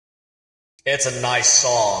It's a nice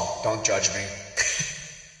song, don't judge me.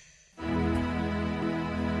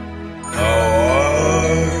 Oh,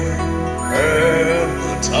 I had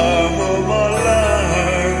the time of my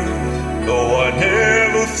life, though I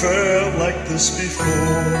never felt like this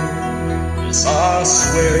before. Yes, I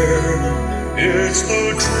swear it's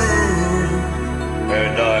the truth,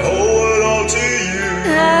 and I owe it all to you.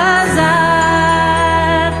 'Cause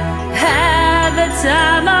I've had the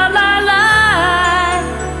time of my life,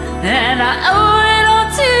 and I owe it all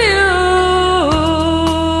to you.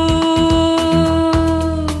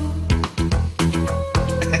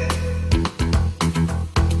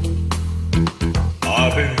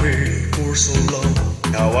 I've been waiting for so long,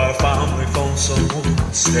 now I finally found someone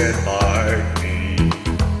to stand by me.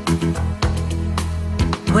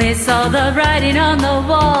 We saw the writing on the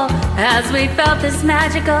wall as we felt this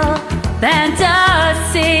magical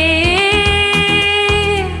fantasy.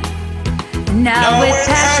 Now with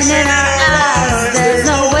passion in our eyes, there's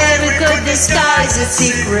no way we could disguise it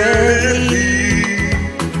secretly.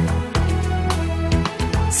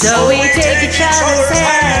 So we take each other's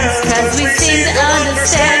hands, 'cause we seem to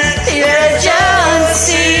understand the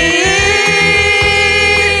urgency.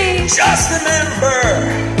 Just remember,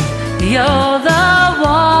 you're the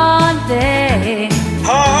one thing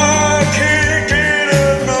I can't get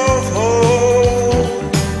enough of.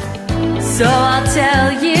 So I'll tell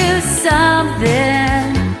you something.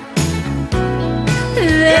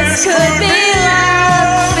 This could be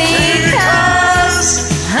love, because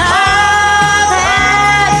I've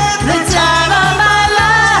had the time of my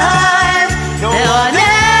life. No, I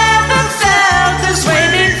never felt this way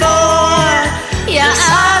before. Yeah,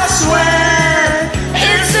 I swear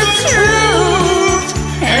it's the truth,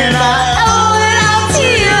 and I owe it all to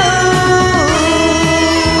you.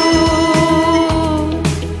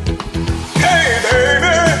 Hey,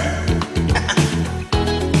 baby.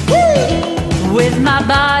 With my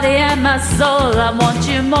body and my soul, I want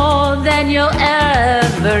you more than you'll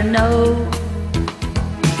ever know.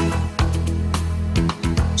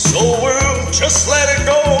 So we'll just let it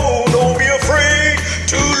go. Don't be afraid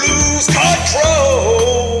to lose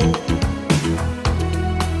control.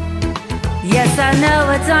 Yes, I know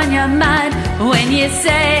what's on your mind when you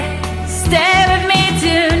say, stay with me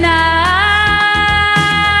tonight.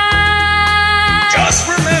 Just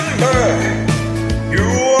remember, you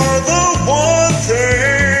are the one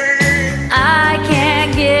thing I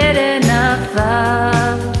can't get enough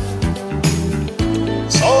of.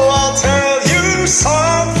 So I'll tell you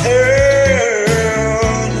something.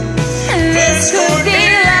 This could be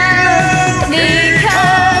love,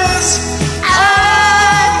 because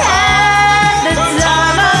I've had the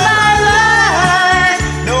time of my life.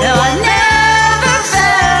 No, I never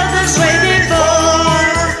felt this way before.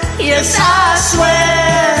 Yes, I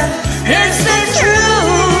swear it's the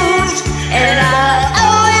truth, and I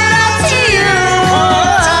owe it all to you.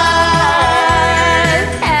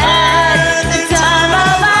 I've had the time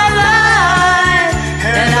of my life,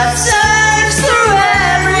 and I've searched through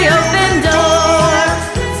every open door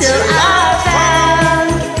till I found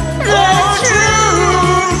the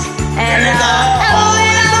truth, and I owe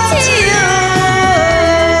it all to you.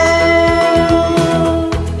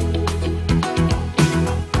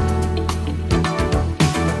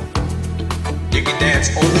 You can dance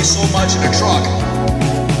only so much in a truck.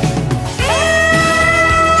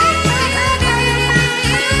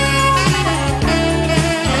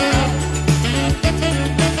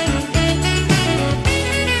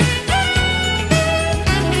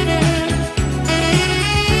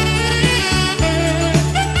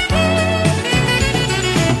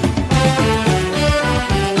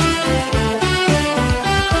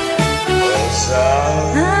 Cause I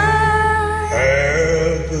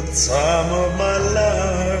had the time of my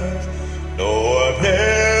life. No, I've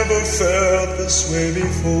never felt this way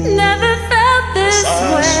before. Never felt this I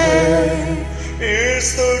way. swear it's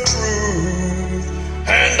the truth,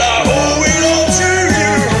 and I owe it all to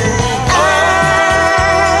you. I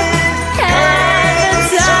had the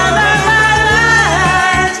time of my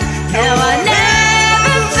life. No, I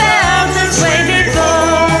never felt this way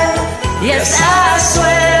before. Yes, I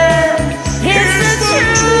swear it's the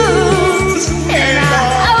truth, and I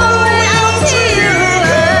owe it all to you.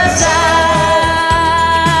 'Cause I've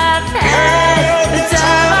had the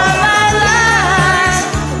time of my life,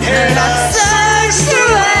 and I've searched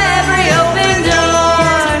through every open door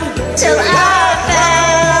till I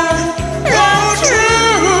found the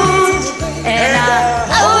truth, and I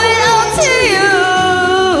owe it all to you.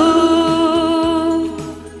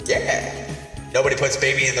 Yeah. Nobody puts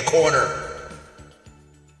baby in the corner.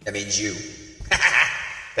 That means you.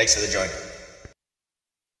 Thanks for the joint.